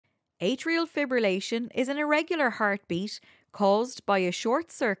Atrial fibrillation is an irregular heartbeat caused by a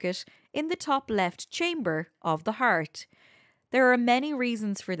short circuit in the top left chamber of the heart. There are many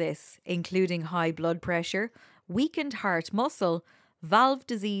reasons for this, including high blood pressure, weakened heart muscle, valve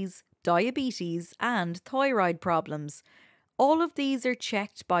disease, diabetes, and thyroid problems. All of these are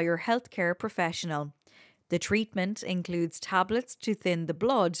checked by your healthcare professional. The treatment includes tablets to thin the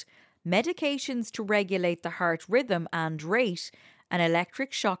blood, medications to regulate the heart rhythm and rate, an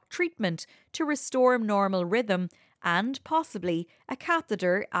electric shock treatment to restore normal rhythm, and possibly a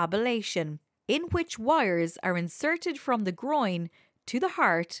catheter ablation, in which wires are inserted from the groin to the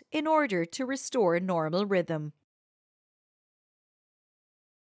heart in order to restore normal rhythm.